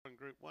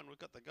we've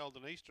got the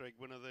Golden Easter Egg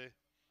winner there.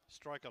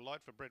 Striker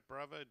Light for Brett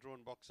Bravo,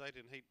 drawn box 8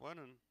 in Heat 1.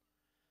 And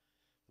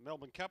the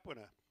Melbourne Cup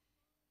winner,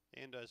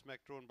 Ando's Mac,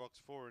 drawn box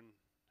 4 in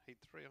Heat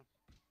 3.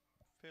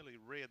 Fairly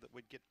rare that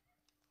we'd get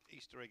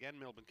Easter Egg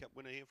and Melbourne Cup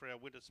winner here for our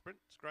winter sprint.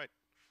 It's great.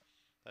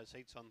 Those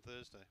heats on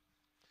Thursday.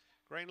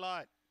 Green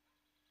light.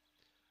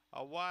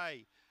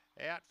 Away.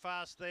 Out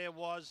fast there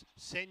was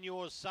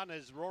Senor's Son,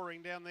 is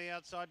roaring down the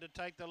outside to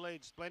take the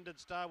lead. Splendid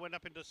Star went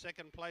up into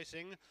second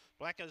placing.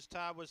 Black as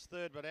Tar was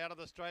third, but out of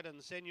the straight,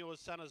 and Senor's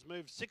Son has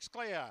moved 6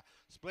 clear.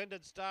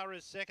 Splendid Star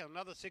is second.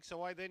 Another 6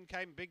 away. Then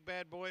came Big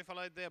Bad Boy,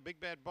 followed there Big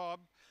Bad Bob,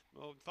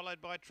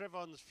 followed by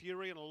Trevon's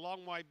Fury, and a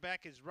long way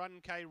back is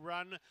Run K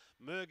Run,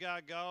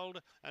 Murgar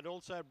Gold, and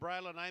also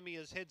Braylon Amy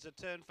as heads a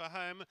turn for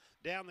home.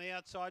 Down the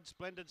outside,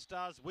 Splendid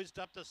Star's whizzed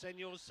up to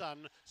Senor's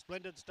Son.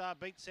 Splendid Star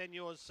beat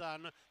Senor's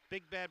Son.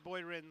 Big Bad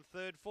Boy ran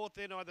third. Fourth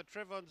then either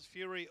Trevon's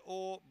Fury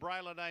or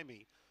Braylon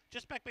Amy.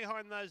 Just back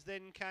behind those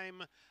then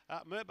came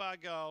Murbar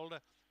Gold,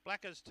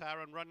 Black as Tar,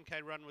 and Run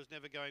K Run was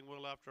never going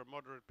well after a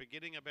moderate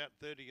beginning. About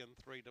 30 and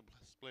 3 to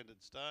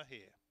Splendid Star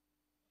here.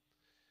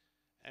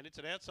 And it's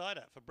an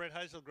outsider for Brett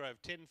Hazelgrove,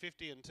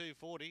 10.50 and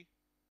 2.40.